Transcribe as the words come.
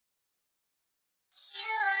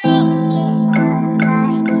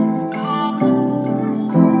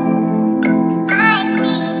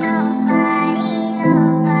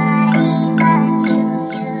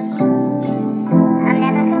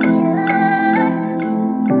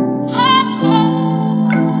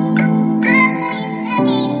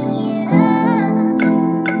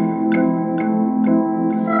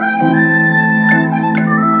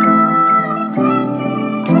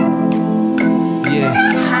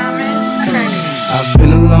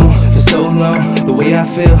been alone for so long. The way I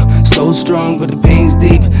feel, so strong, but the pain's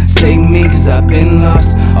deep. Save me, cause I've been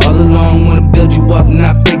lost all along. Wanna build you up,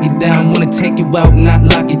 not break it down. Wanna take you out, not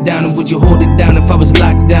lock it down. And would you hold it down if I was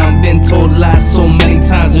locked down? Been told lies so many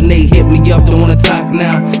times, when they hit me up, don't wanna talk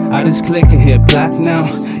now. I just click and hit block now.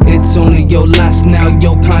 It's only your loss now,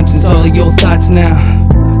 your conscience, all of your thoughts now.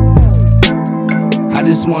 I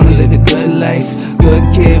just wanna live a good life, good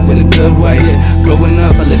kid with a good wife. Growing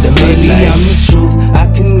up, I lived a hood life. Baby, I'm the truth, I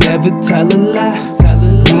can never tell a lie.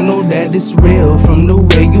 You know that it's real from the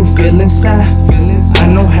way you feel inside. I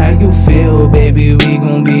know how you feel, baby, we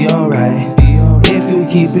gon' be alright. If you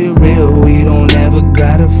keep it real, we don't ever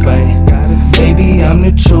gotta fight. Baby, I'm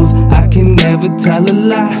the truth, I can never tell a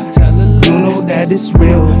lie. You know that it's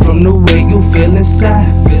real from the way you feel inside.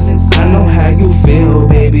 I know how you feel,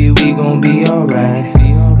 baby, we gon' be alright.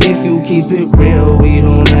 If you keep it real, we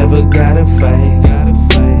don't ever gotta fight.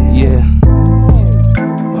 Yeah.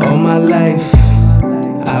 All my life,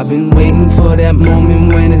 I've been waiting for that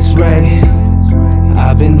moment when it's right.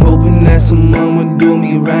 I've been hoping that someone would do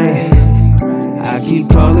me right. I keep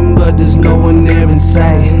calling, but there's no one there in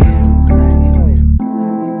sight.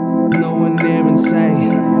 No one there in sight.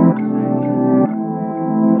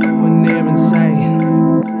 No one there in sight.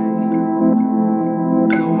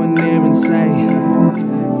 No one there in sight.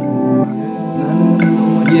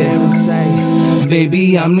 Yeah,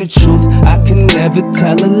 baby, I'm the truth, I can never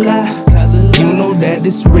tell a lie. You know that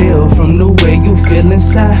it's real from the way you feel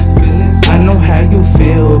inside. I know how you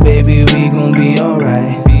feel, baby, we gon' be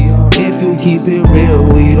alright. If you keep it real,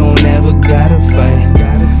 we don't ever gotta fight.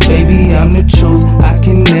 Baby, I'm the truth, I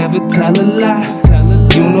can never tell a lie.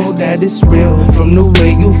 You know that it's real from the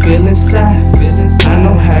way you feel inside. I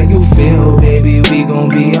know how you feel, baby, we gon'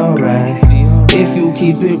 be alright. If you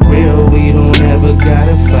keep it real, we don't ever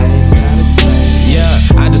gotta fight. Yeah,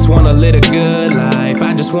 I just wanna live a good life.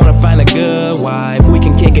 I just wanna find a good wife. We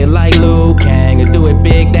can kick it like Liu Kang and do it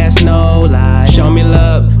big, that's no lie. Show me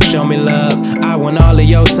love, I want all of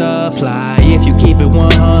your supply. If you keep it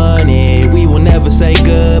 100, we will never say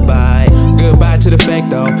goodbye. Goodbye to the fake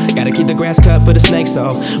though. Gotta keep the grass cut for the snakes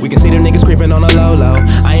so we can see them niggas creeping on the low.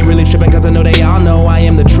 I ain't really tripping cause I know they all know I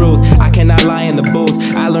am the truth. I cannot lie in the booth.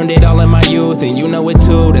 I learned it all in my youth and you know it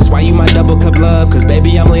too. That's why you my double cup love. Cause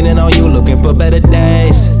baby I'm leaning on you, looking for better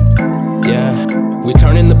days. Yeah, we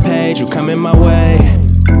turning the page, you coming my way.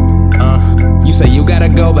 You say you gotta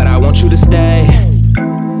go but I want you to stay.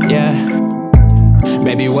 Yeah,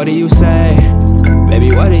 baby what do you say?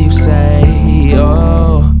 Baby what do you say?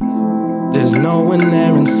 Oh, there's no one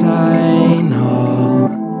there inside, no.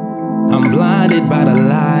 I'm blinded by the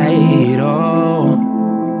light,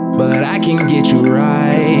 oh, but I can get you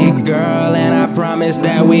right, girl. And I promise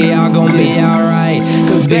that we all gon' be alright.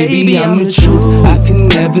 Cause baby, I'm the truth, I can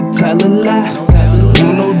never tell a lie.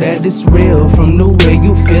 You know that it's real from the way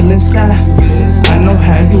you feel inside. I know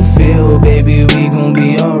how you feel, baby, we gon'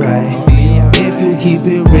 be alright. If you keep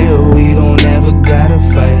it real, we don't ever gotta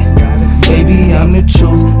fight. Baby, I'm the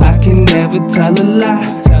truth, I can never tell a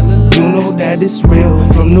lie. You know that it's real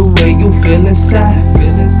from the way you feel inside.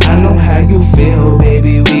 I know how you feel,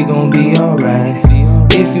 baby, we gon' be alright.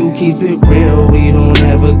 If you keep it real, we don't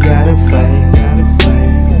ever gotta fight.